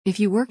If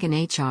you work in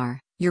HR,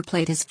 your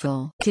plate is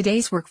full.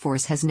 Today's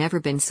workforce has never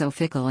been so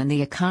fickle and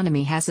the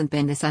economy hasn't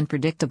been this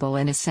unpredictable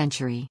in a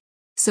century.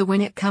 So when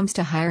it comes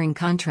to hiring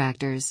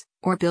contractors,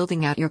 or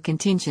building out your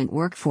contingent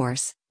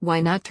workforce,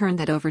 why not turn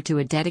that over to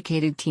a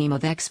dedicated team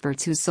of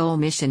experts whose sole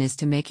mission is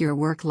to make your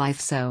work life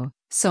so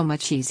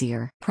much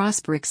easier?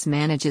 Prosperix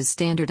manages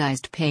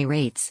standardized pay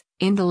rates,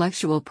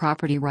 intellectual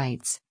property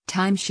rights,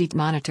 timesheet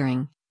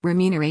monitoring,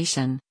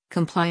 remuneration,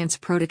 compliance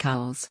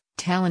protocols,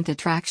 talent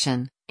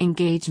attraction,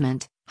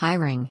 engagement,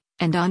 hiring,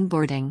 and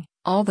onboarding,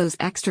 all those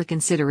extra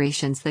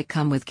considerations that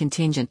come with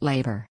contingent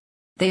labor.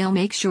 They'll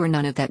make sure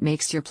none of that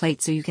makes your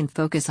plate so you can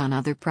focus on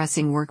other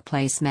pressing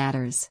workplace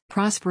matters.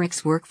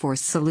 Prosperix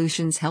Workforce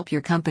Solutions help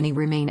your company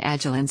remain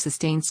agile and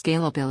sustain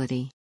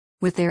scalability.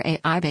 With their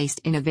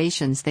AI-based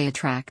innovations, they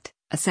attract,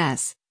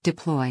 assess,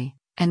 deploy,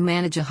 and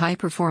manage a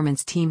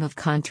high-performance team of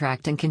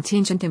contract and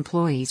contingent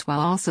employees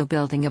while also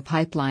building a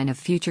pipeline of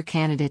future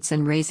candidates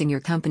and raising your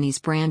company's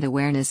brand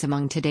awareness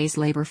among today's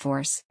labor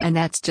force. And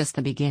that's just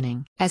the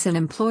beginning. As an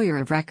employer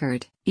of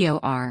record,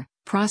 EOR,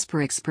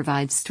 Prosperix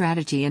provides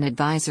strategy and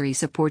advisory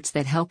supports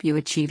that help you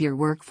achieve your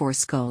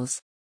workforce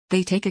goals.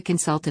 They take a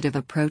consultative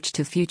approach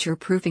to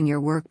future-proofing your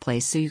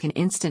workplace so you can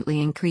instantly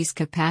increase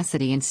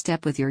capacity in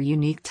step with your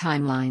unique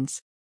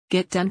timelines.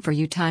 Get done for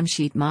you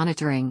timesheet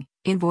monitoring,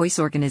 invoice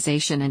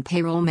organization and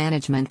payroll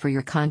management for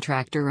your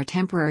contractor or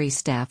temporary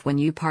staff when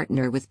you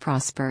partner with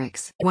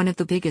Prosperix. One of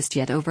the biggest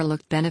yet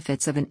overlooked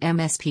benefits of an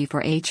MSP for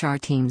HR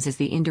teams is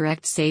the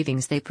indirect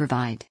savings they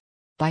provide.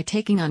 By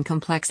taking on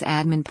complex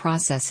admin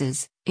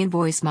processes,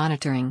 invoice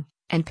monitoring,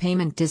 and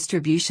payment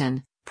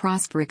distribution,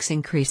 Prosperix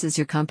increases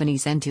your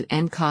company's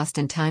end-to-end cost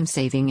and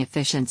time-saving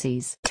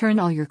efficiencies. Turn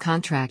all your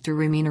contractor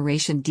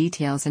remuneration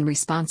details and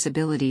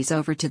responsibilities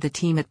over to the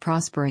team at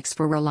Prosperix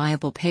for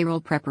reliable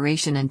payroll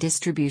preparation and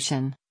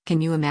distribution.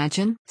 Can you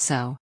imagine?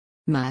 So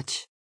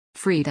much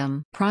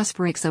freedom.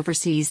 Prosperix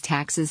oversees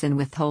taxes and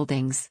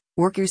withholdings,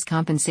 workers'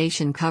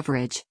 compensation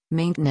coverage,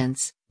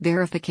 maintenance,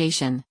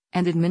 verification,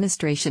 and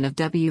administration of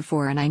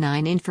W-4 and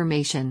I-9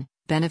 information,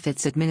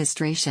 benefits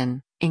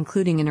administration,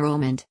 including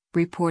enrollment,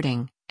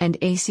 reporting, and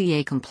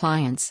ACA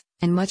compliance,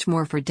 and much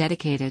more for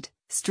dedicated,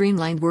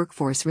 streamlined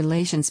workforce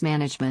relations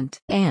management.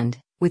 And,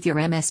 with your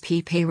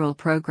MSP payroll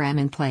program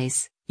in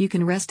place, you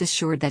can rest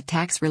assured that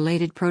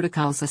tax-related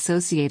protocols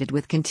associated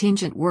with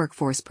contingent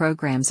workforce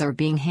programs are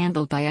being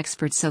handled by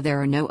experts so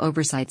there are no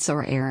oversights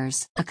or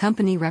errors. A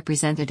company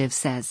representative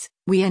says,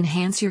 "We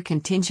enhance your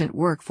contingent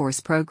workforce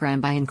program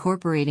by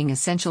incorporating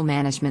essential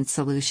management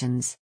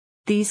solutions.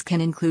 These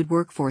can include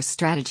workforce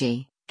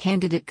strategy,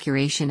 candidate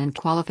curation and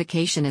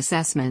qualification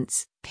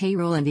assessments,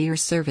 payroll and EAR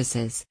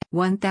services,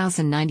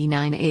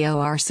 1099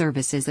 AOR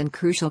services and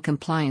crucial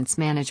compliance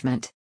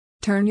management."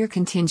 Turn your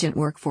contingent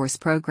workforce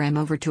program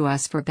over to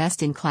us for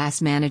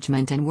best-in-class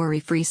management and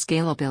worry-free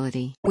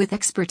scalability. With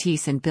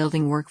expertise in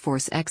building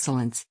workforce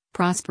excellence,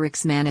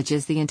 Prosperix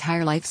manages the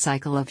entire life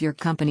cycle of your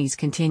company's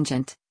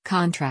contingent,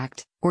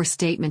 contract, or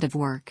statement of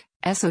work,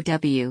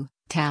 SOW,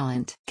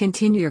 talent.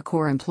 Continue your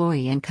core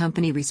employee and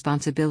company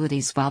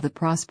responsibilities while the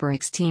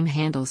Prosperix team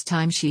handles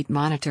timesheet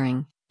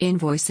monitoring,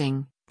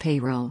 invoicing,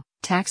 payroll,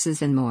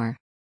 taxes and more.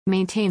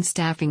 Maintain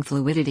staffing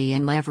fluidity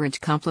and leverage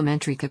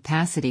complementary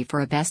capacity for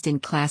a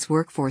best-in-class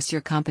workforce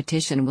your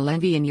competition will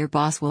envy and your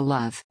boss will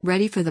love.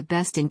 Ready for the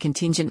best in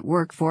contingent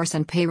workforce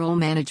and payroll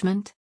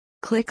management?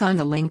 Click on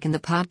the link in the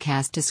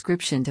podcast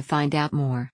description to find out more.